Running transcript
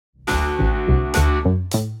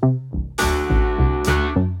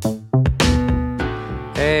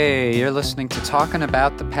You're listening to Talking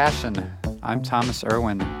About the Passion. I'm Thomas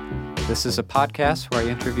Irwin. This is a podcast where I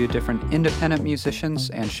interview different independent musicians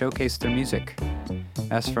and showcase their music.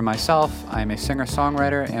 As for myself, I'm a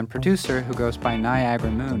singer-songwriter and producer who goes by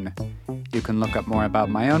Niagara Moon. You can look up more about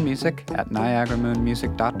my own music at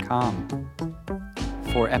niagaramoonmusic.com.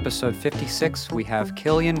 For episode 56, we have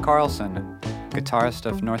Killian Carlson, guitarist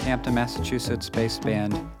of Northampton, Massachusetts-based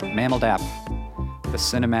band Mammal. The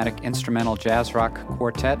cinematic instrumental jazz rock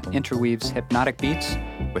quartet interweaves hypnotic beats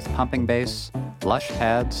with pumping bass, lush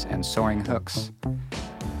pads, and soaring hooks.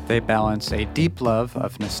 They balance a deep love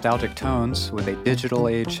of nostalgic tones with a digital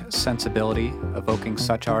age sensibility, evoking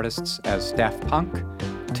such artists as Daft Punk,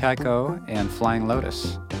 Tycho, and Flying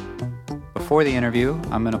Lotus. Before the interview,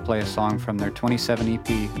 I'm going to play a song from their 2017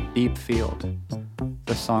 EP, Deep Field.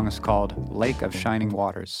 This song is called Lake of Shining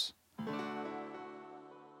Waters.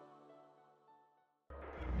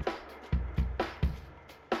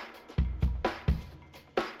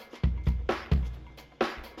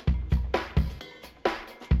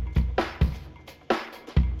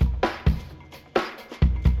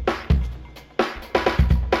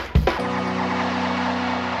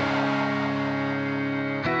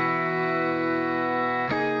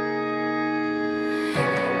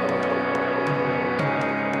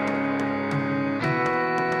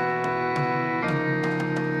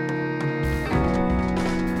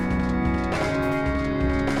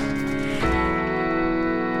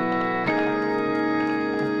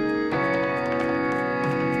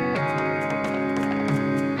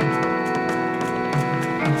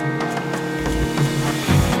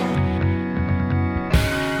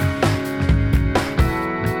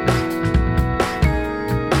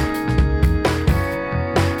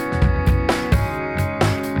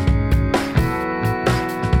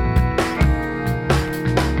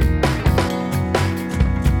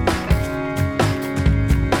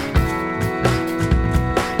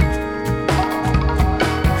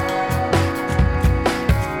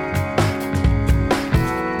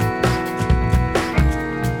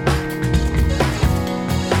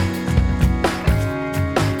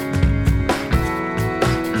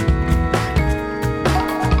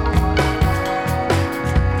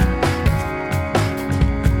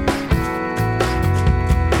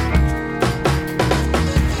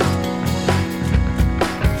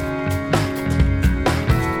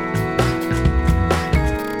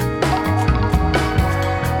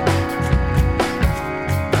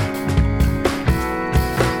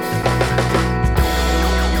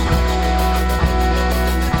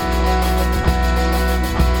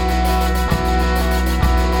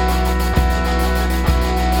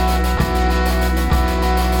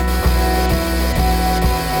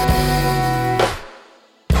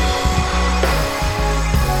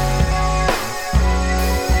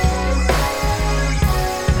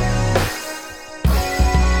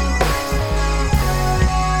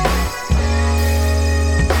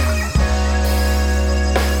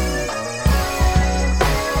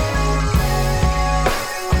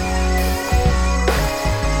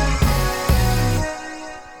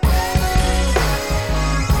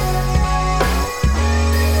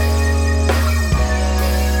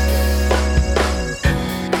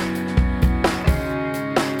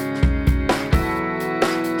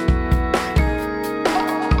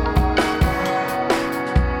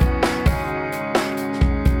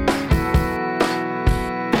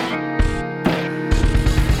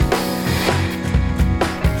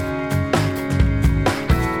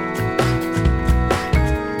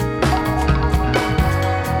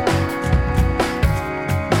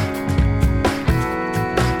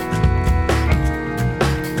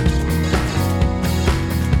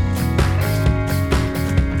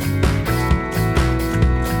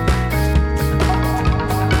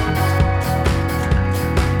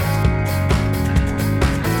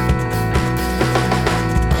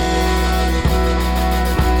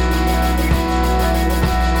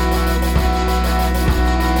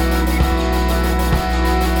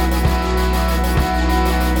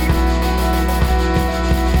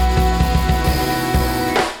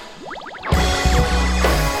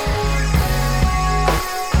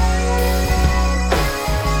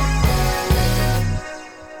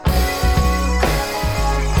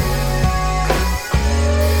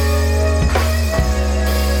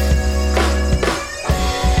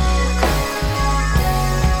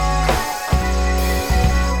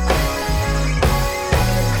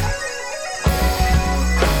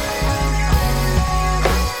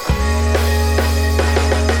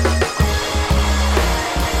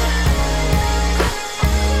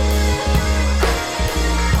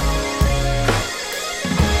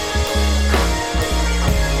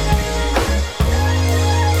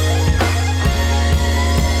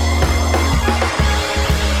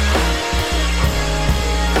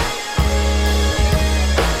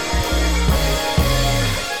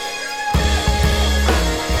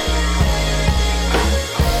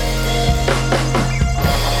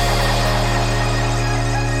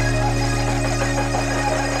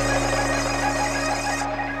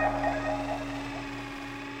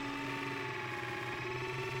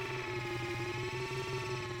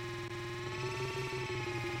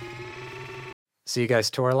 So you guys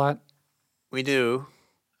tour a lot? We do.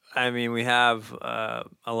 I mean, we have a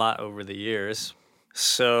lot over the years.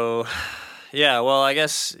 So, yeah, well, I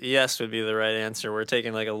guess yes would be the right answer. We're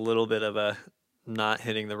taking like a little bit of a not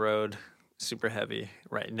hitting the road super heavy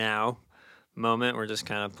right now moment. We're just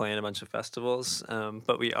kind of playing a bunch of festivals.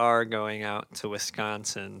 But we are going out to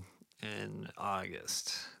Wisconsin in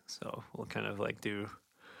August. So we'll kind of like do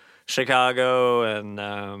Chicago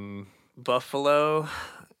and Buffalo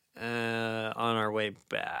on our way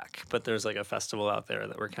back. But there's like a festival out there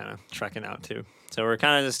that we're kind of trekking out to. So we're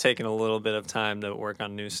kind of just taking a little bit of time to work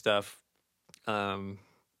on new stuff and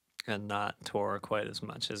not tour quite as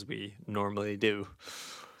much as we normally do.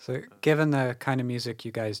 So given the kind of music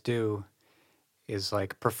you guys do, is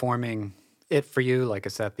like performing it for you, like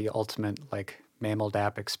is that the ultimate like Mammal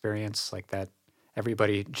DAP experience, like that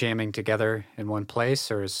everybody jamming together in one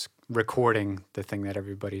place, or is recording the thing that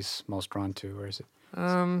everybody's most drawn to, or is it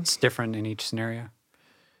it's different in each scenario?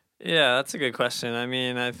 Yeah, that's a good question. I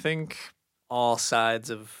mean, I think all sides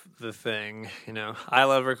of the thing, I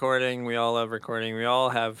love recording. We all love recording. We all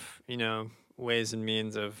have, ways and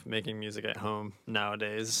means of making music at home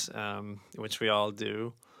nowadays, which we all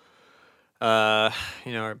do. Our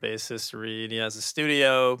bassist Reed, he has a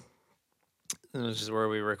studio, which is where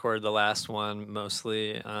we recorded the last one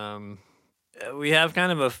mostly. We have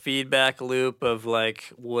kind of a feedback loop of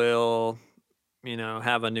like, we'll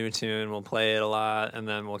have a new tune, we'll play it a lot, and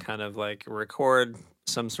then we'll kind of like record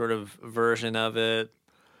some sort of version of it,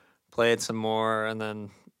 play it some more, and then,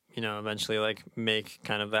 eventually like make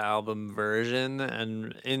kind of the album version.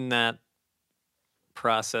 And in that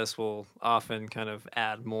process, we'll often kind of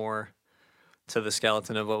add more to the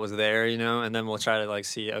skeleton of what was there, and then we'll try to like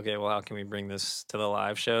see, okay, well, how can we bring this to the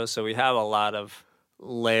live show? So we have a lot of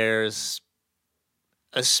layers,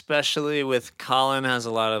 especially with Colin has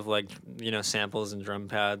a lot of like, samples and drum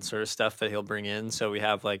pad sort of stuff that he'll bring in. So we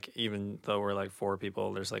have like, even though we're like 4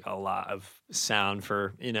 people, there's like a lot of sound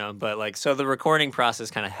for, but like, so the recording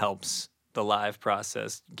process kind of helps the live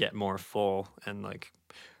process get more full and like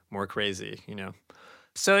more crazy.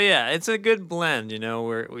 So yeah, it's a good blend,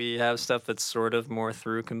 where we have stuff that's sort of more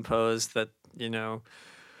through composed that,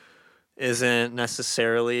 isn't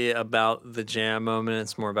necessarily about the jam moment.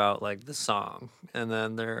 It's more about like the song. And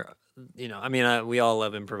then we all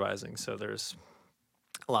love improvising, so there's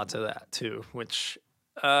lots of that too. Which,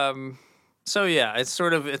 so yeah, it's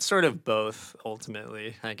sort of both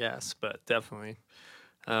ultimately, I guess. But definitely,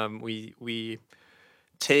 we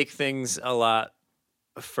take things a lot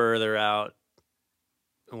further out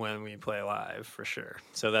when we play live, for sure.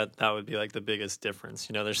 So that would be like the biggest difference.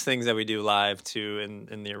 There's things that we do live too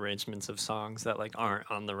in the arrangements of songs that like aren't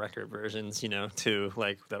on the record versions, too,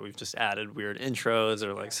 like that we've just added weird intros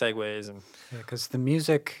or like segues. And Yeah, because the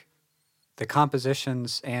music, the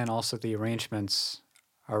compositions, and also the arrangements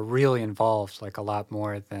are really involved, like a lot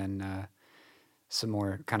more than some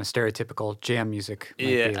more kind of stereotypical jam music might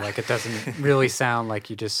be. Like it doesn't really sound like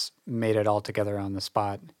you just made it all together on the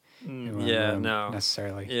spot. In one room, no.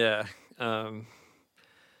 necessarily. Yeah.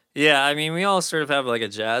 Yeah, I mean, we all sort of have like a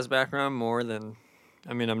jazz background more than,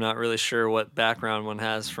 I'm not really sure what background one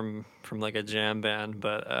has from like a jam band,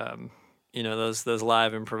 but those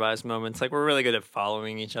live improvised moments, like we're really good at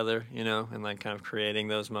following each other, and like kind of creating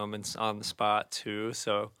those moments on the spot too.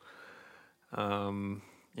 So,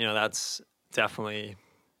 that's definitely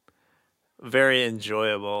very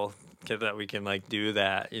enjoyable that we can like do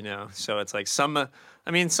that, So it's like some of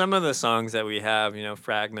the songs that we have,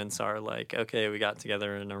 fragments are like, okay, we got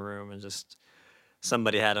together in a room and just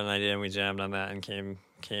somebody had an idea and we jammed on that and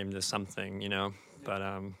came to something,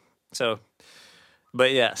 But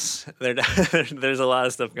but yes, there's a lot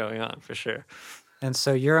of stuff going on for sure. And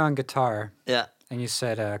so you're on guitar. Yeah. And you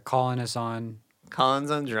said Colin is on Colin's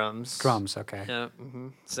on drums. drums. Okay. Yeah.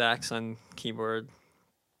 Zach's on keyboard.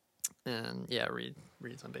 And yeah,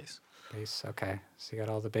 Reed's on bass. Bass. Okay. So you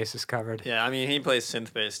got all the bases covered. Yeah, he plays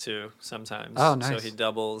synth bass too sometimes. Oh, nice. So he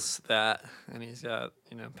doubles that, and he's got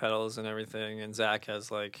pedals and everything. And Zach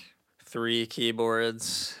has like 3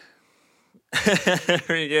 keyboards. So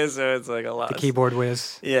it's like a lot. The keyboard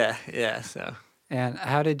whiz. Yeah. So. And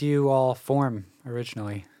how did you all form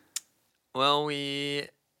originally? Well, we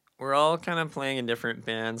were all kind of playing in different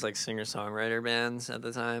bands, like singer-songwriter bands at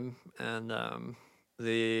the time, and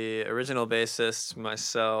the original bassist,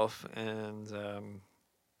 myself, and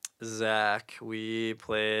Zach, we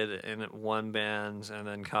played in one band, and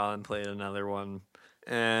then Colin played another one.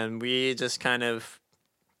 And we just kind of,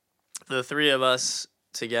 the 3 of us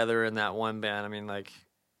together in that one band,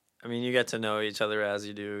 you get to know each other as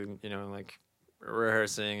you do, like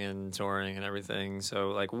rehearsing and touring and everything. So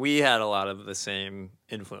like we had a lot of the same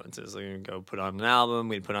influences. Like we'd go put on an album,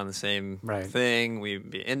 we'd put on the same thing, we'd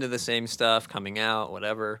be into the same stuff, coming out,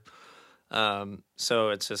 whatever. So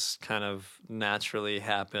it's just kind of naturally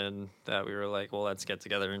happened that we were like, well, let's get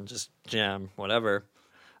together and just jam, whatever.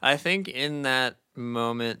 I think in that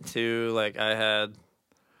moment too, like I had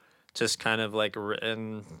just kind of like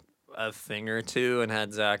written a thing or two and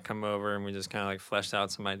had Zach come over and we just kind of like fleshed out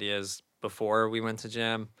some ideas before we went to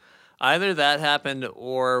jam. Either that happened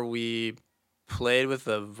or we played with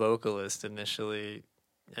a vocalist initially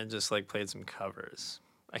and just like played some covers.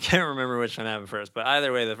 I can't remember which one happened first, but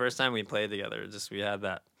either way, the first time we played together, just we had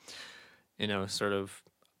that, sort of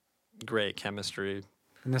great chemistry.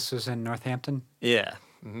 And this was in Northampton? Yeah.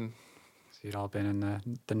 Mm-hmm. So you'd all been in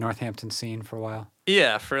the Northampton scene for a while?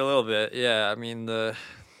 Yeah, for a little bit. Yeah, I mean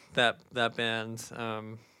that band,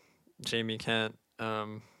 Jamie Kent,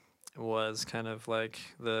 was kind of like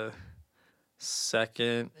the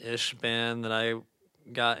second-ish band that I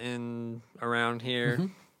got in around here. Mm-hmm.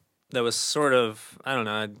 That was sort of, I don't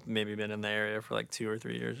know, I'd maybe been in the area for like 2 or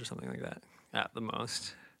 3 years or something like that, at the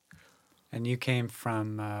most. And you came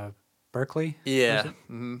from Berkeley? Yeah.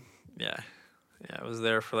 Mm-hmm. Yeah. Yeah, I was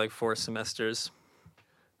there for like 4 semesters.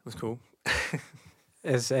 It was cool.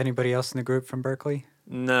 Is anybody else in the group from Berkeley?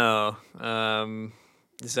 No.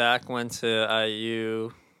 Zach went to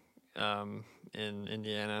IU in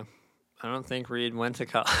Indiana. I don't think Reed went to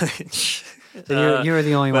college. So you were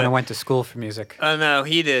the only one who went to school for music. No,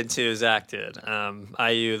 he did too. Zach did.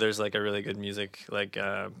 IU, there's like a really good music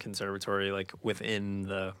conservatory like within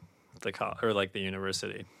the or like the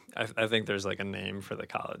university. I think there's like a name for the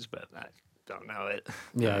college, but I don't know it.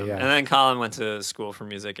 Yeah. And then Colin went to school for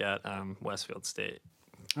music at Westfield State.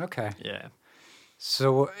 Okay. Yeah.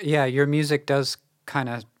 So yeah, your music does kind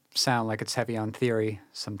of sound like it's heavy on theory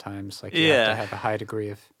sometimes. Like you have to have a high degree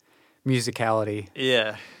of musicality.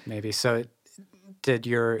 Yeah. Maybe. So did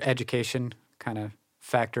your education kind of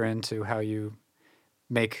factor into how you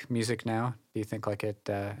make music now? Do you think like it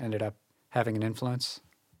ended up having an influence?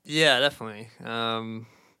 Yeah, definitely. Again,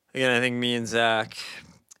 I think me and Zach,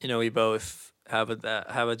 we both have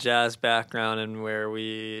a jazz background and where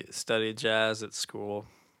we studied jazz at school.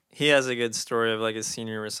 He has a good story of like his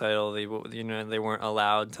senior recital. They weren't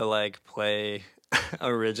allowed to like play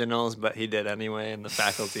originals, but he did anyway, and the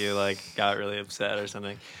faculty like got really upset or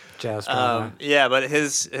something. Jazz drama. Yeah, but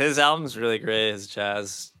his album's really great. His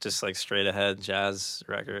jazz, just like straight ahead jazz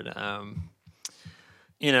record.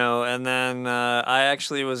 And then I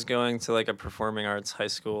actually was going to like a performing arts high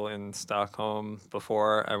school in Stockholm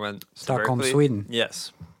before I went to Stockholm, Berkeley. Sweden.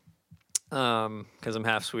 Yes, because I'm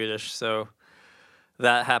half Swedish, so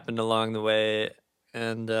that happened along the way,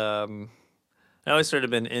 and I always sort of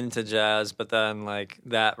been into jazz, but then like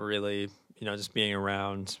that really, just being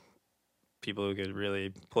around people who could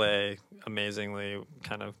really play amazingly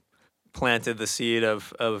kind of planted the seed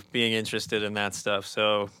of being interested in that stuff.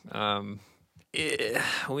 So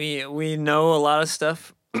we know a lot of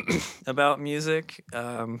stuff about music.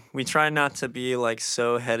 We try not to be like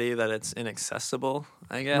so heady that it's inaccessible,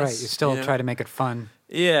 I guess. Right, you still try to make it fun.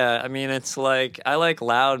 Yeah, I mean, it's like, I like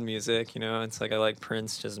loud music, it's like I like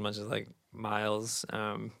Prince just as much as like Miles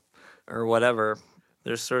or whatever.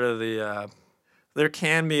 There's sort of there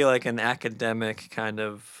can be like an academic kind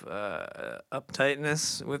of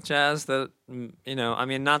uptightness with jazz that, I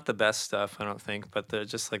mean, not the best stuff, I don't think, but they're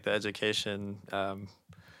just like the education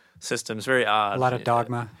system's very odd. A lot of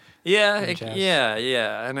dogma. Yeah,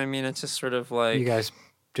 and I mean, it's just sort of like... You guys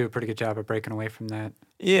do a pretty good job of breaking away from that.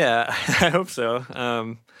 Yeah, I hope so.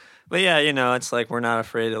 But yeah, it's like we're not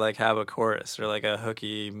afraid to like have a chorus or like a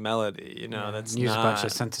hooky melody, that's use not... a bunch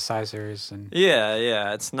of synthesizers and...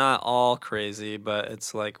 Yeah, it's not all crazy, but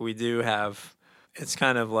it's like we do have... It's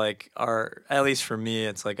kind of like at least for me,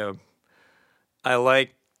 it's like I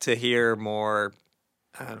like to hear more,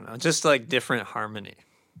 I don't know, just like different harmony,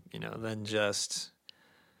 than just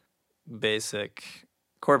basic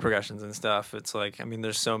chord progressions and stuff. It's like, I mean,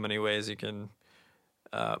 there's so many ways you can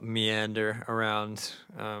meander around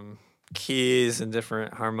keys and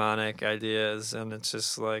different harmonic ideas, and it's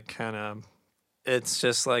just like it's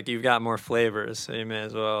just like you've got more flavors, so you may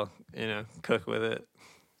as well, cook with it.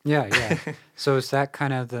 Yeah. So is that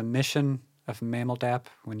kind of the mission of Mammal DAP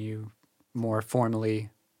when you more formally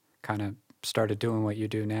kind of started doing what you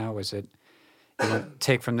do now? Was it you want to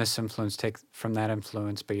take from this influence, take from that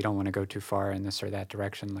influence, but you don't want to go too far in this or that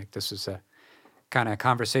direction? Like this was a kind of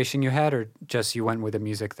conversation you had, or just you went with the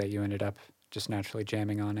music that you ended up just naturally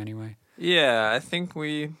jamming on anyway? Yeah, I think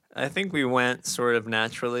we went sort of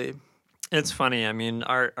naturally. It's funny, I mean,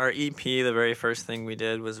 our EP, the very first thing we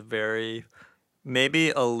did was very maybe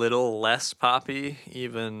a little less poppy,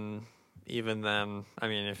 even than, I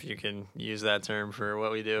mean, if you can use that term for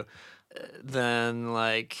what we do. Then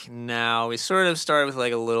like now we sort of started with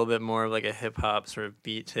like a little bit more of like a hip hop sort of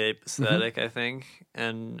beat tape aesthetic, I think.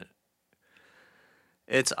 And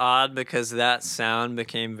it's odd because that sound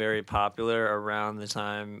became very popular around the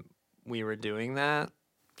time we were doing that.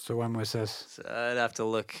 So when was this? So I'd have to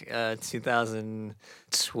look,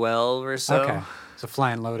 2012 or so. Okay. So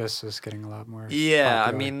Flying Lotus was getting a lot more Yeah, I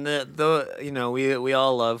popular. mean the you know, we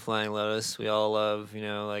all love Flying Lotus. We all love, you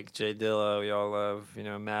know, like Jay Dilla. We all love, you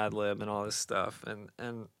know, Madlib and all this stuff.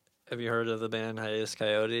 And have you heard of the band Hiatus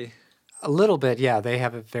Coyote? A little bit, yeah. They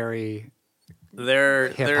have a very hip hop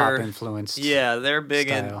They're influenced yeah, they're big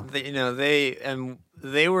style. you know,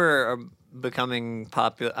 they were becoming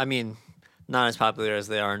popular. I mean, not as popular as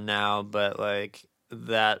they are now, but like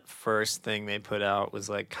that first thing they put out was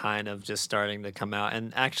like kind of just starting to come out.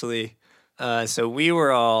 And actually, so we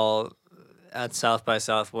were all at South by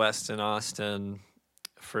Southwest in Austin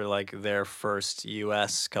for like their first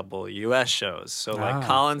couple US shows. So like Ah,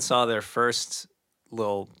 Colin saw their first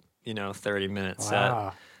little, you know, 30-minute set.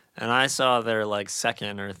 wow. And I saw their like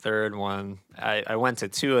second or third one. I went to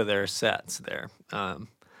two of their sets there.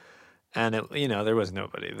 And it, you know, there was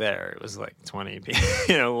nobody there. It was like 20 people,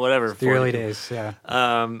 you know, whatever. The early 40 people. days, yeah.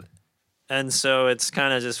 And so it's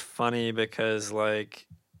kind of just funny because like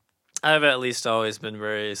I've at least always been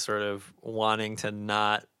very sort of wanting to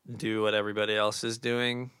not do what everybody else is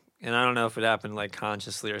doing. And I don't know if it happened like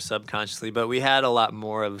consciously or subconsciously, but we had a lot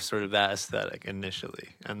more of sort of that aesthetic initially.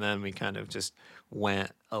 And then we kind of just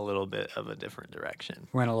went a little bit of a different direction.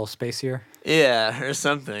 Went a little spacier. Yeah, or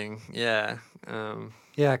something. Yeah.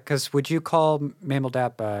 Yeah, because would you call Mammal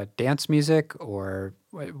Dap dance music, or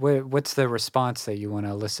what's the response that you want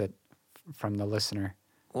to elicit from the listener?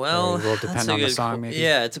 Well, Or it will that's depend a on the good. song, maybe.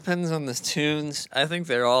 Yeah, it depends on the tunes. I think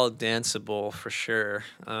they're all danceable for sure.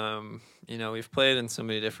 You know, we've played in so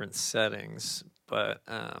many different settings, but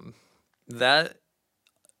that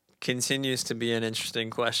continues to be an interesting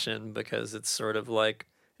question because it's sort of like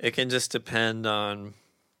it can just depend on,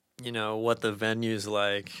 you know, what the venue's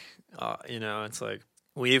like. You know, it's like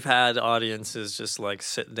we've had audiences just like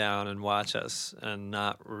sit down and watch us and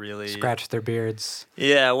not really Scratch their beards.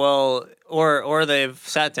 Yeah, well, or they've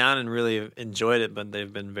sat down and really enjoyed it, but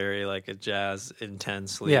they've been very like a jazz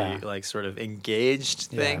intensely Yeah. like sort of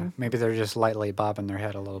engaged Yeah, thing. maybe they're just lightly bobbing their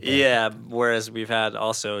head a little bit. Yeah, whereas we've had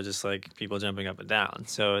also just like people jumping up and down.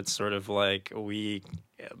 So it's sort of like we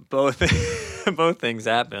both both things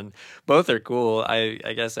happen. Both are cool. I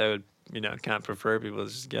guess I would, you know, kind of prefer people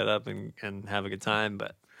to just get up and have a good time,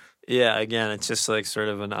 but yeah, again, it's just like sort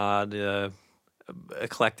of an odd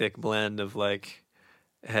eclectic blend of like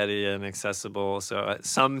heady and accessible. So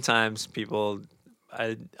sometimes people,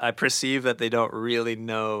 I perceive that they don't really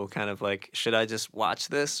know kind of like, should I just watch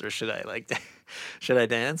this or should I like, should I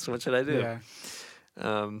dance? What should I do? Yeah.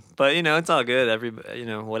 But you know, it's all good. You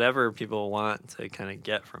know, whatever people want to kind of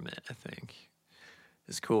get from it, I think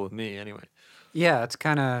is cool with me anyway. Yeah, it's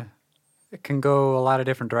kind of, it can go a lot of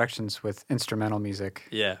different directions with instrumental music.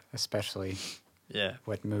 Yeah. Especially Yeah.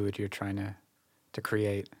 what mood you're trying to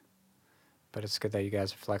create. But it's good that you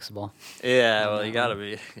guys are flexible. Yeah. Well, you gotta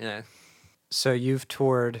be. Yeah. So you've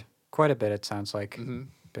toured quite a bit, it sounds like. Mm-hmm.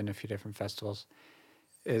 Been to a few different festivals.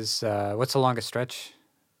 What's the longest stretch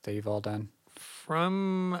that you've all done?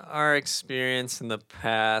 From our experience in the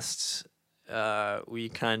past, we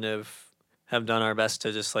kind of have done our best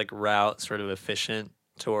to just like route sort of efficient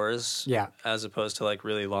tours. Yeah. As opposed to like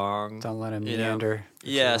really long. Don't let them you know? meander. for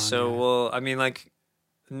too Yeah. long, So we'll, I mean, like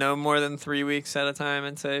no more than 3 weeks at a time,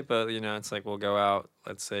 I'd say. But, you know, it's like we'll go out,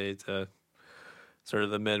 let's say, to sort of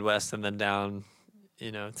the Midwest and then down,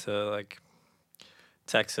 you know, to like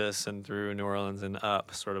Texas and through New Orleans and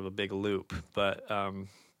up, sort of a big loop. But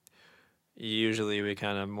usually we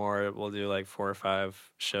kind of we'll do like 4 or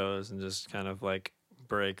 5 shows and just kind of like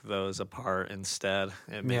break those apart instead.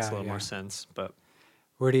 It makes a little more sense. But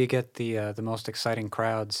where do you get the most exciting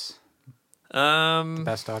crowds, the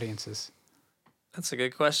best audiences? That's a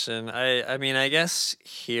good question. I mean, I guess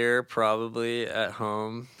here probably at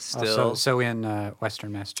home still. So in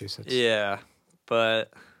Western Massachusetts. Yeah,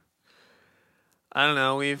 but I don't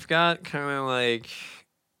know. We've got kind of like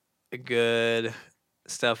good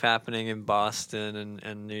stuff happening in Boston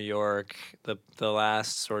and New York. The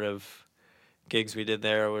last sort of gigs we did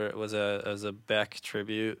there was a Beck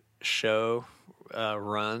tribute show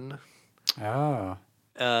run. Oh.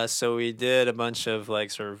 So we did a bunch of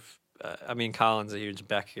like sort of. I mean, Colin's a huge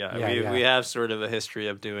Beck guy. Yeah, we have sort of a history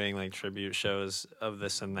of doing like tribute shows of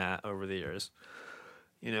this and that over the years.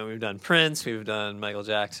 we've done Prince, we've done Michael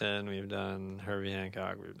Jackson, we've done Herbie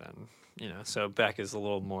Hancock, we've done, so Beck is a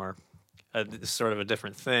little more sort of a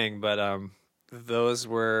different thing, but those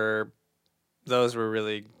were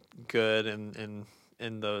really good in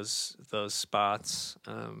those spots.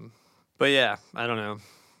 But yeah, I don't know.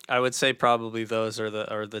 I would say probably those are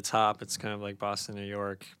the top. It's kind of like Boston, New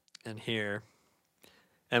York, and here.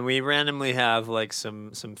 And we randomly have like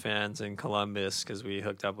some fans in Columbus because we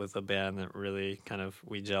hooked up with a band that really kind of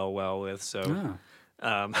we gel well with. So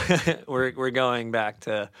we're going back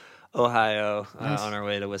to Ohio Nice. on our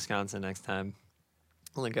way to Wisconsin next time.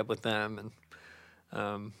 Link up with them,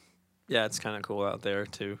 and yeah, it's kind of cool out there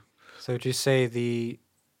too. So would you say the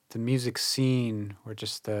music scene, or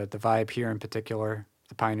just the vibe here in particular,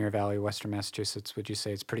 the Pioneer Valley, Western Massachusetts, would you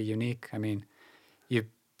say it's pretty unique? I mean, you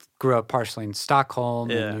grew up partially in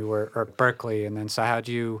Stockholm and Yeah. or Berkeley, and then so how'd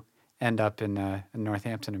you end up in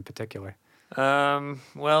Northampton in particular?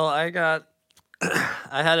 Well, I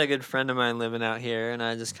had a good friend of mine living out here, and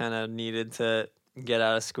I just kind of needed to get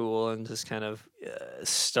out of school and just kind of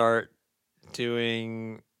start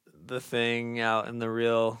doing the thing out in the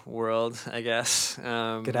real world, I guess.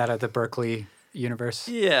 Get out of the Berkeley universe?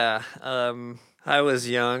 Yeah. I was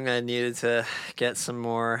young. I needed to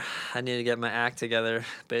I needed to get my act together,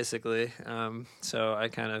 basically. So I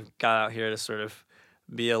kind of got out here to sort of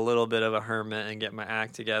be a little bit of a hermit and get my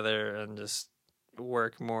act together and just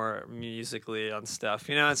work more musically on stuff.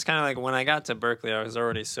 It's kind of like when I got to Berkeley, I was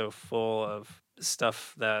already so full of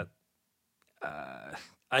stuff that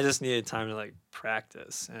I just needed time to like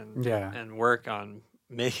practice and work on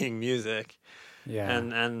making music. Yeah.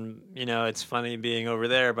 And it's funny being over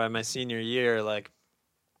there by my senior year, like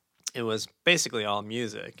it was basically all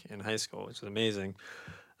music in high school, which was amazing.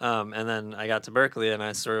 And then I got to Berkeley and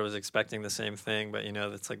I sort of was expecting the same thing, but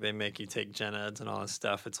it's like they make you take gen eds and all this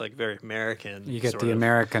stuff. It's like very American. You get the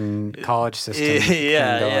American college system.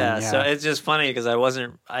 Yeah. So it's just funny because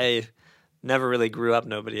I never really grew up.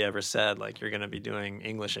 Nobody ever said like, you're going to be doing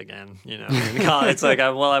English again, in college. It's like, I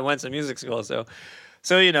went to music school. So,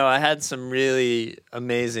 I had some really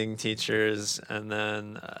amazing teachers and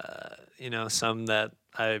then, some that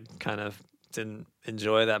I kind of didn't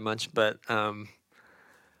enjoy that much, but,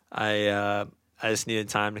 I just needed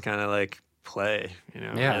time to kind of like play,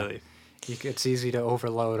 really. It's easy to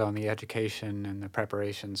overload on the education and the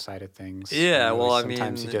preparation side of things. Yeah, well,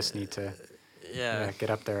 sometimes you just need to get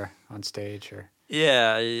up there on stage or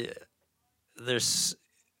there's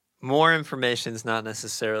more information is not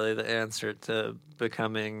necessarily the answer to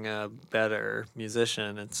becoming a better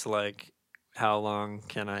musician. It's like, how long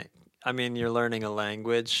can you're learning a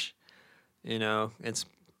language, it's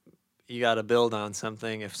you got to build on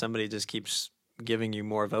something. If somebody just keeps giving you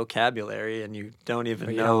more vocabulary and you don't even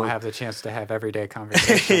but you know, don't have the chance to have everyday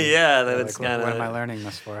conversation. Then it's like, kind of what am I learning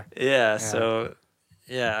this for? Yeah. So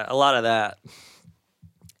a lot of that,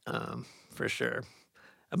 for sure.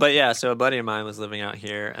 But yeah, so a buddy of mine was living out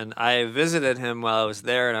here, and I visited him while I was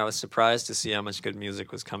there, and I was surprised to see how much good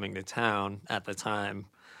music was coming to town at the time.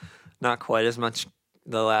 Not quite as much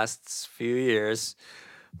the last few years,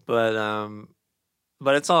 but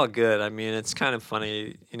it's all good. I mean, it's kind of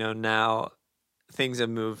funny, now things have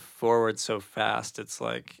moved forward so fast. It's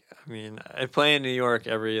like, I play in New York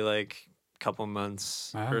every like couple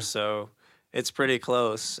months or so. It's pretty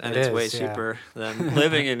close, and it's way cheaper than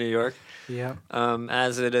living in New York. Yeah.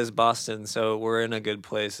 As it is Boston, so we're in a good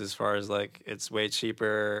place as far as like it's way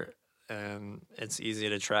cheaper and it's easy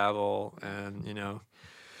to travel, and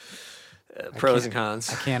pros and cons.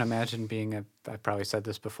 I can't imagine I probably said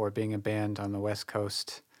this before, being a band on the West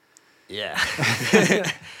Coast. Yeah.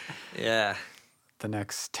 Yeah. The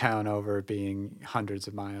next town over being hundreds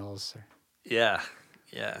of miles. Yeah.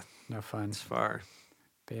 No fun. It's far.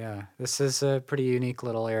 But yeah, this is a pretty unique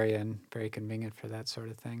little area and very convenient for that sort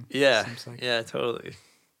of thing. Yeah. Seems like. Yeah, totally.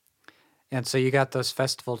 And so you got those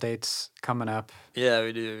festival dates coming up. Yeah,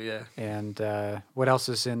 we do, yeah. And what else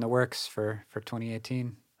is in the works for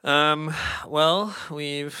 2018? Well,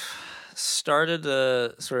 we've started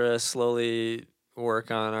to sort of slowly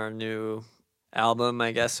work on our new album.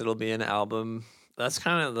 I guess it'll be an album. That's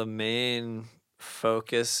kind of the main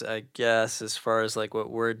focus, I guess, as far as like what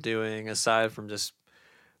we're doing, aside from just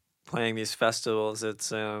playing these festivals.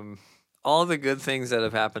 It's all the good things that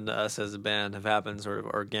have happened to us as a band have happened sort of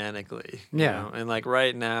organically. And like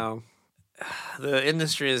right now, the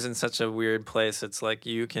industry is in such a weird place. It's like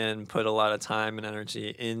you can put a lot of time and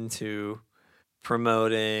energy into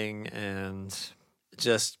promoting and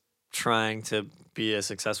just trying to be a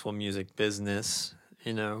successful music business,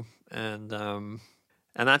 and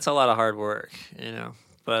that's a lot of hard work,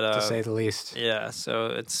 but to say the least. Yeah, so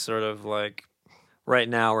it's sort of like right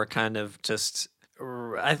now we're kind of just,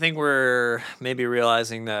 I think we're maybe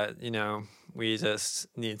realizing that, we just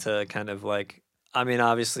need to kind of like, I mean,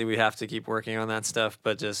 obviously we have to keep working on that stuff,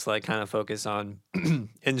 but just like kind of focus on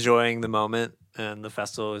enjoying the moment and the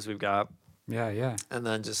festivals we've got. Yeah. And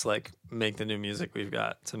then just like make the new music we've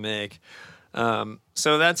got to make.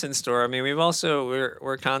 So that's in store. I mean,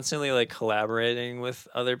 we're constantly like collaborating with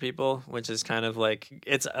other people, which is kind of like,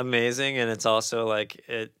 it's amazing. And it's also like,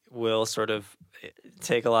 it will sort of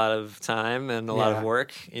take a lot of time and a lot of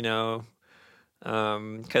work,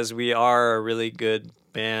 because we are a really good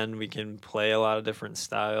band. We can play a lot of different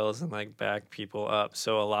styles and like back people up.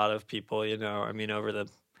 So a lot of people, I mean,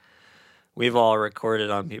 we've all recorded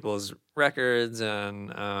on people's records,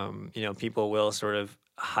 and people will sort of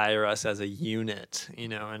hire us as a unit,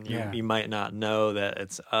 and you might not know that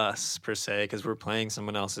it's us per se because we're playing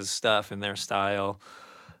someone else's stuff in their style.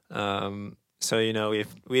 So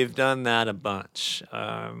we've done that a bunch.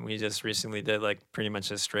 We just recently did like pretty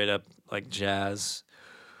much a straight up like jazz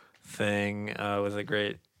thing with a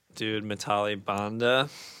great dude, Mitali Banda.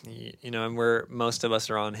 And most of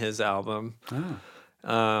us are on his album.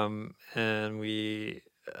 And we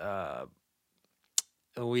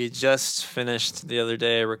just finished the other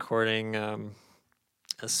day recording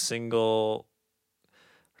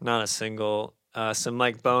some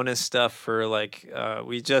like bonus stuff for like,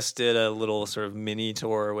 we just did a little sort of mini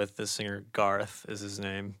tour with the singer Garth is his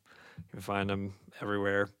name. You can find him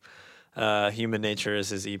everywhere. Human Nature is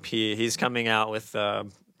his EP. He's coming out with, sort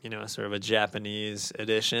of a Japanese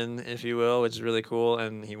edition, if you will, which is really cool.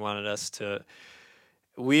 And he wanted us to,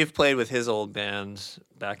 we've played with his old band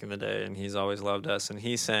back in the day, and he's always loved us. And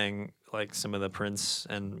he sang like some of the Prince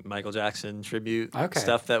and Michael Jackson tribute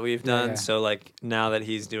stuff that we've done. Yeah. So like now that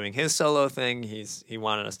he's doing his solo thing, he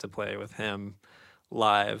wanted us to play with him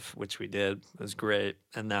live, which we did. It was great.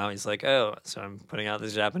 And now he's like, oh, so I'm putting out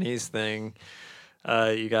this Japanese thing.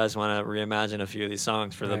 You guys want to reimagine a few of these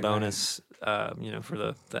songs for the bonus, for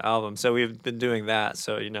the album. So we've been doing that.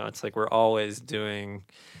 So, it's like we're always doing.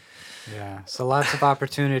 Yeah. So lots of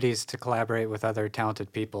opportunities to collaborate with other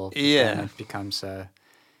talented people. Yeah. And it becomes a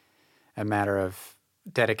matter of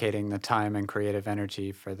dedicating the time and creative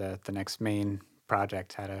energy for the next main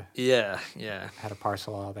project, how to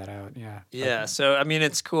parcel all that out. Yeah. So I mean,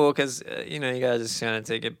 it's cool because you gotta just kind of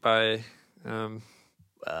take it by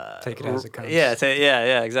take it as it comes.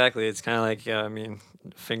 Yeah, exactly. It's kind of like, I mean,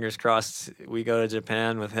 fingers crossed we go to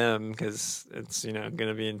Japan with him because it's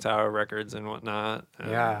gonna be in Tower Records and whatnot.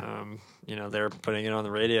 And, they're putting it on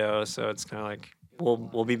the radio, so it's kind of like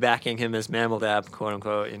we'll be backing him as Mammal, quote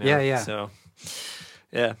unquote. So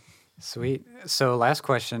yeah. Sweet. So last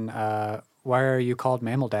question. Why are you called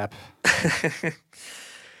Mammal?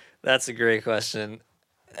 That's a great question.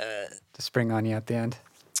 To spring on you at the end.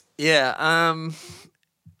 Yeah.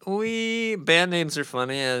 Band names are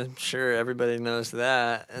funny. I'm sure everybody knows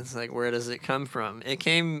that. It's like, where does it come from? It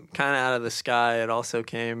came kind of out of the sky. It also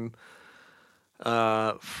came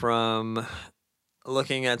from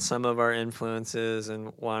looking at some of our influences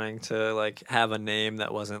and wanting to like have a name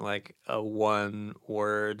that wasn't like a one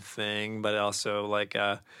word thing, but also like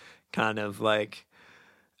a kind of like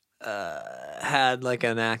had like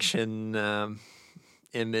an action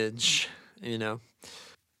image,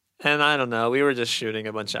 And I don't know, we were just shooting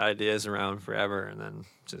a bunch of ideas around forever and then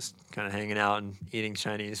just kind of hanging out and eating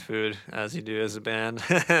Chinese food as you do as a band.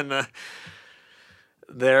 And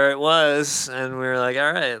there it was. And we were like,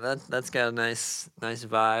 all right, that's got a nice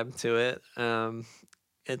vibe to it.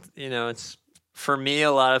 It's for me,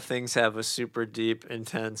 a lot of things have a super deep,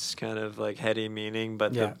 intense kind of like heady meaning,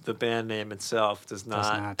 but the band name itself does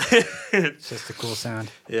not. It's just a cool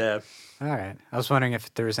sound. Yeah. All right. I was wondering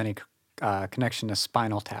if there was any connection to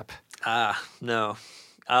Spinal Tap. No.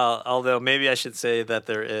 Although maybe I should say that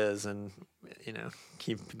there is, and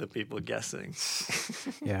keep the people guessing.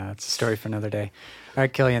 Yeah, it's a story for another day. All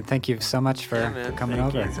right, Killian, thank you so much for coming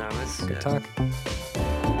over. Thank you, Thomas. Good talk.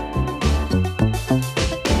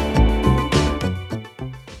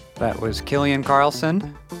 That was Killian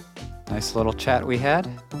Carlson. Nice little chat we had.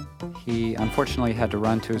 He unfortunately had to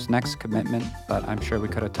run to his next commitment, but I'm sure we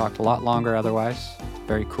could have talked a lot longer otherwise.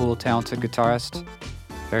 Very cool, talented guitarist.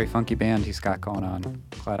 Very funky band he's got going on.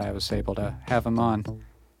 Glad I was able to have him on.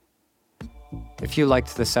 If you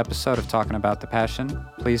liked this episode of Talking About the Passion,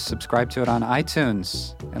 please subscribe to it on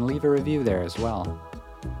iTunes and leave a review there as well.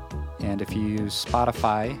 And if you use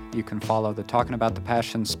Spotify, you can follow the Talking About the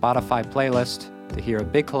Passion Spotify playlist to hear a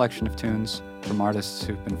big collection of tunes from artists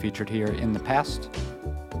who've been featured here in the past.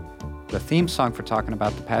 The theme song for Talking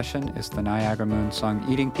About the Passion is the Niagara Moon song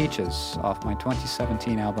Eating Peaches off my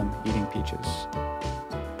 2017 album Eating Peaches.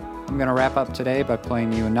 I'm going to wrap up today by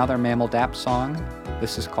playing you another Mammal DAP song.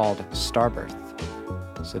 This is called Starbirth.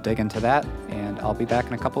 So dig into that, and I'll be back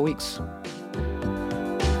in a couple weeks.